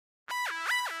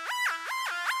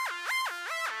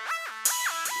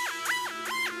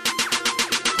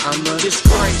I'm a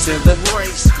disgrace to the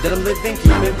race that I'm living,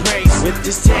 keeping pace with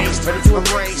distaste, ready to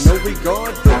erase, no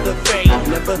regard for the fate,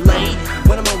 never late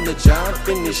when I'm on the job,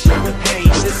 finishing with hate.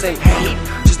 This ain't hate,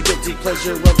 just a guilty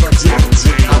pleasure of a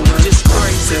I'm a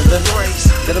disgrace to the race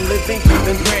that I'm living,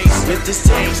 keeping pace with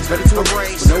distaste, ready to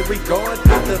erase, no regard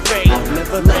for the fate,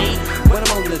 never late when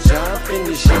I'm on the job,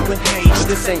 finishing with hate.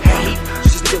 This ain't hate,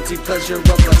 just a guilty pleasure of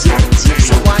a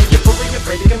So why you fully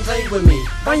afraid you can play with me?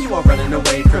 Why you all running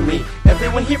away from me?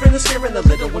 Everyone here in the sphere and the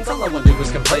little ones, all I want to do is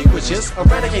complain, which is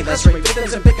eradicate less rape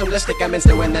victims and pick them, let's stick them in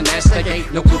still in the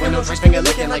nastigate. No clue and no trace, finger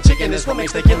licking like chicken is what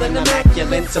makes the killing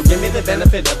immaculate. So give me the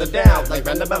benefit of the doubt, like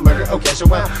roundabout murder, oh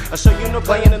casual. I'll show you no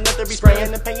playing and let there be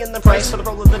spraying and paying the price for the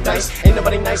roll of the dice. Ain't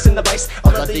nobody nice in the vice,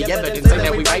 all of the evidence ain't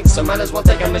that we right, so might as well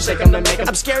take them and shake them and make them.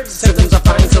 I'm scared, symptoms are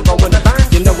fine, so roll when I burn.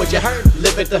 You know what you heard,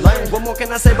 live it to learn. What more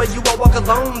can I say but you all walk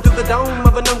alone through the dome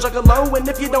of a gnome juggalo, and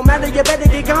if you don't matter you better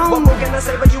get gone. What more can I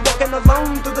say but you walking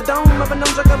alone through the dome of a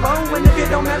gnome juggalo, and if you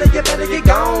don't matter you better get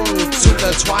gone. To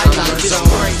the twilight zone,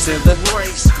 to the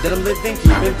race that I'm living,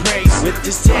 keeping pace with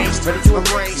distaste, ready to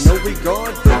erase, no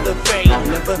regard for the fate,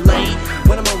 never late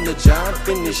when I'm on the job,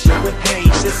 finishing with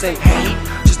hate. This ain't hate,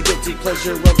 just a guilty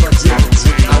pleasure of a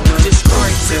I'm a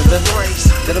disgrace to the race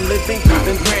that I'm living,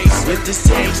 keeping pace with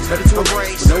distaste, ready to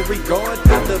erase, no regard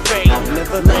for the fate,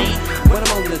 never late when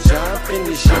I'm on the job,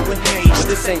 finishing with hate.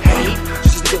 This ain't hate,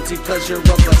 just a guilty pleasure of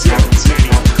a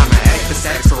I'm an addict for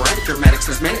static, sporadic, dramatics,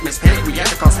 there's manic, panic, we have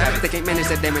to cause havoc. They can't manage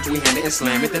that damage, we hand it and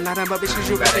slam it. Then light up a bitch, cause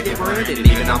you gotta get branded. And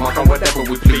even I'm off on whatever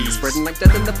we please, spreading like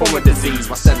death in the form of disease,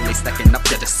 while suddenly stacking up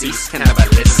the deceased. Can I have a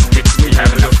list, bitch, we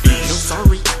having a feast. No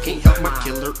sorry, I can't help my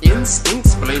killer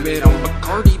instincts, blame it on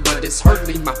Bacardi, but it's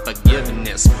hardly my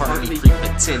forgiveness. Partly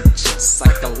pretentious,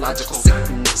 psychological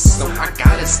sickness, so I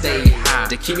gotta stay high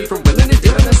to keep me from willing and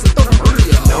dealing this with the murder.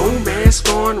 No mask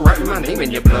on, writing my name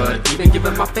in your blood, even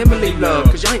giving my family love,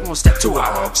 cause y'all ain't gonna step to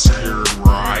our scared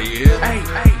riot. Hey,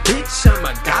 bitch, I'm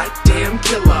a goddamn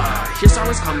killer. Here's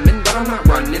always coming, but I'm not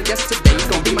running. Guess today's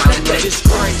gonna be my day.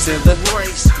 Disgrace to the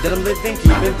race that I'm living,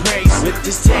 keeping pace with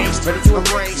distaste, ready to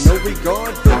erase, no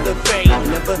regard for the fate,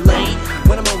 never late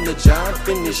when I'm on the job,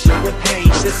 finishing with hate.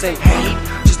 This ain't hate,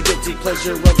 just a guilty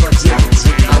pleasure of a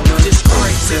I'm a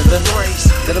disgrace to the race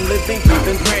that I'm living,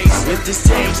 keeping pace with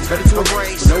distaste, ready to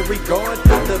erase, no regard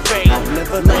for the fate,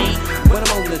 never late when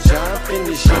I'm on the job,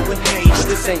 finishing with hate.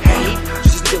 This ain't hate,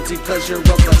 just a guilty pleasure of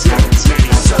a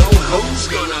So who's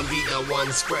gonna be the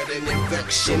one spreading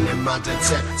infection? Am I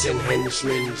detecting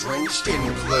henchmen drenched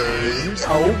in flames?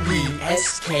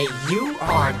 OBSKURD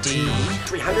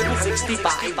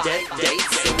 365 death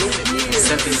dates in a year.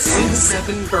 7 sins,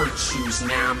 7 virtues,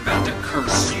 now I'm about to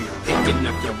curse you. Picking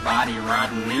up your body,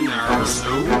 riding in the hearse.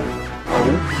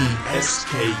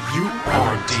 OBSKURD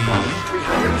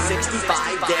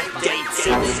 365 death dates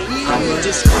in a year. I'm a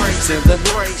disgrace to the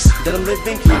race that I'm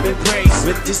living, keeping pace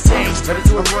with distaste, ready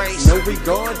to erase, no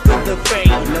regard for the fate,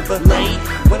 never late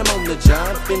when I'm on the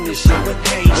job, finishing with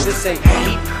hate. This ain't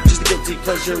hate, just a guilty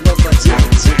pleasure of a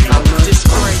I'm a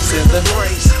disgrace to the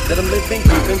race that I'm living,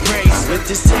 keeping pace with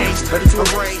distaste, ready to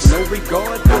erase, no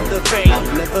regard for the fate,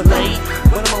 never late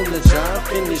when I'm on the job,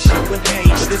 finishing with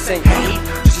hate. This ain't hate,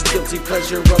 just a guilty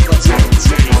pleasure of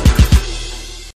a